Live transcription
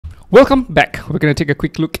Welcome back. We're going to take a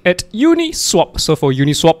quick look at Uniswap. So for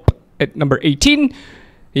Uniswap at number 18,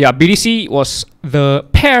 yeah, BTC was the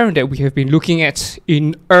pair that we have been looking at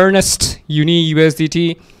in earnest. Uni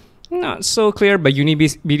USDT, not so clear, but Uni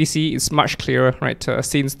BTC is much clearer, right?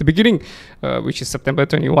 Since the beginning, which is September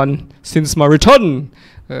 21, since my return.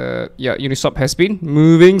 Yeah, Uniswap has been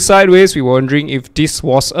moving sideways. We were wondering if this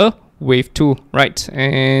was a wave 2, right?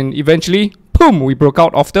 And eventually, boom, we broke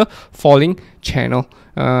out of the falling channel.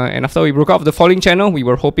 And after we broke out of the falling channel, we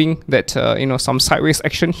were hoping that some sideways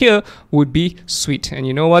action here would be sweet. And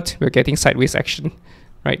you know what? We're getting sideways action,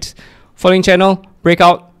 right? Falling channel,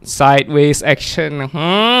 breakout, sideways action.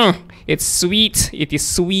 It's sweet. It is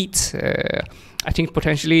sweet. I think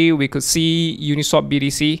potentially we could see Uniswap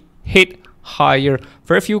BTC hit higher.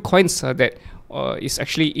 Very few coins that is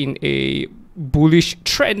actually in a bullish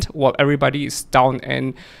trend while everybody is down,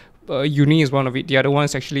 and Uni is one of it. The other one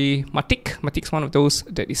is actually Matic. Matic's one of those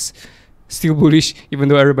that is still bullish even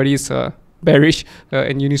though everybody is bearish,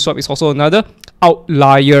 and Uniswap is also another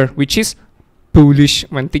outlier which is bullish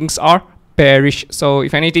when things are bearish. So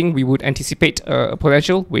if anything, we would anticipate a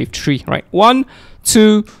potential wave 3, right? 1,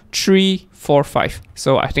 2, 3, 4, 5.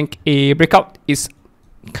 So I think a breakout is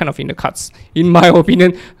kind of in the cards, in my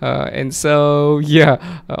opinion. And so yeah,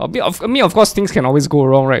 I mean, of course, things can always go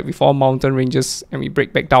wrong, right? We fall mountain ranges and we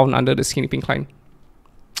break back down under the skinny pink line.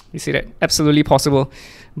 You see that? Absolutely possible.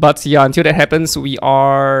 But yeah, until that happens, we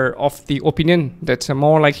are of the opinion that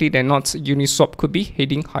more likely than not, Uniswap could be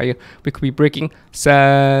heading higher. We could be breaking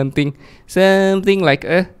something like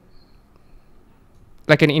an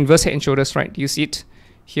inverse head and shoulders, right? You see it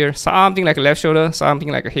here, something like a left shoulder, something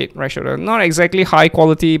like a head, right shoulder. Not exactly high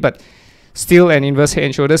quality, but still an inverse head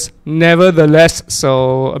and shoulders nevertheless.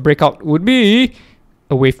 So a breakout would be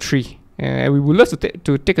a wave 3. We would love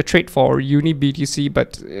to take a trade for Uni BTC,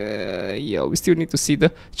 but yeah, we still need to see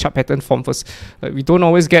the chart pattern form first. We don't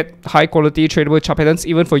always get high quality tradable chart patterns.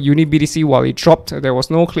 Even for Uni BTC, while it dropped, there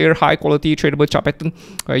was no clear high quality tradable chart pattern.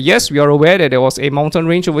 Yes, we are aware that there was a mountain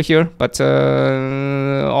range over here, but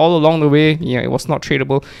all along the way, yeah, it was not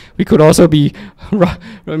tradable. We could also be,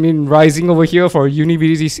 rising over here for Uni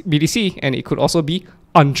BTC, and it could also be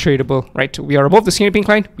untradable, right? We are above the skinny pink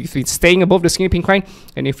line. We've been staying above the skinny pink line,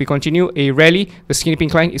 and if we continue a rally, the skinny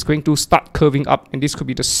pink line is going to start curving up, and this could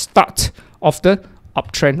be the start of the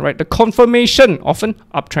uptrend, right? The confirmation of an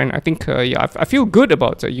uptrend. I think yeah, I feel good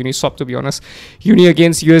about Uniswap, to be honest. Uni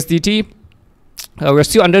against USDT, we're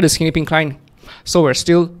still under the skinny pink line, so we're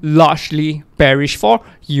still largely bearish for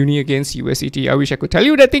Uni against USDT. I wish I could tell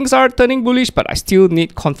you that things are turning bullish, but I still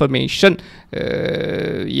need confirmation.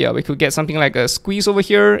 Yeah, we could get something like a squeeze over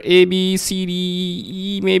here, A, B, C, D,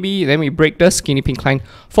 E maybe. Then we break the skinny pink line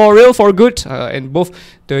for real, for good. And both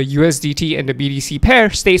the USDT and the BTC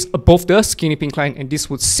pair stays above the skinny pink line, and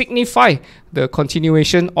this would signify the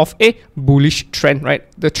continuation of a bullish trend, right?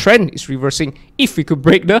 The trend is reversing if we could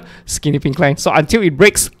break the skinny pink line. So until it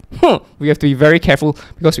breaks, we have to be very careful,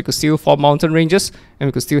 because we could still fall mountain ranges and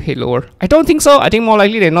we could still hit lower. I don't think so. I think more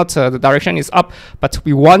likely than not, the direction is up, but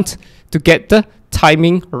we want to get the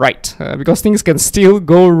timing right, because things can still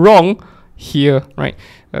go wrong here, right?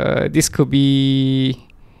 This could be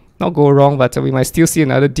not go wrong, but we might still see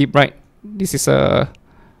another dip, right? This is a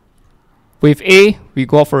wave A. We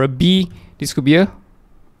go for a B. This could be a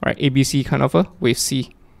ABC kind of a wave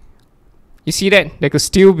C. You see that? There could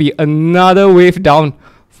still be another wave down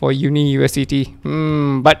for Uni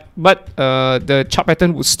USDT. But the chart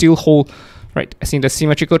pattern would still hold, right? As in the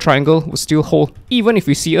symmetrical triangle would still hold, even if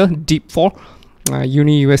we see a dip for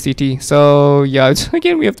Uni USDT. So yeah,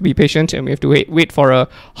 again, we have to be patient, and we have to wait for a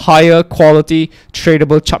higher quality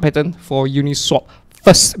tradable chart pattern for Uniswap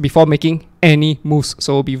first before making any moves.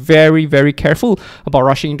 So be very, very careful about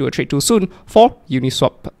rushing into a trade too soon for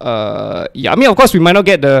Uniswap. Yeah, I mean, of course, we might not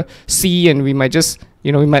get the C, and we might just,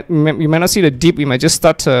 we might not see the dip. We might just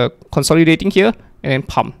start consolidating here and then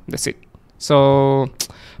pump. That's it. So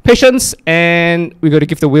patience, and we got to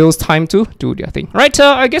give the wheels time to do their thing. Right,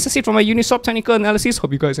 I guess that's it for my Uniswap technical analysis.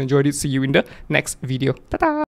 Hope you guys enjoyed it. See you in the next video. Ta-da!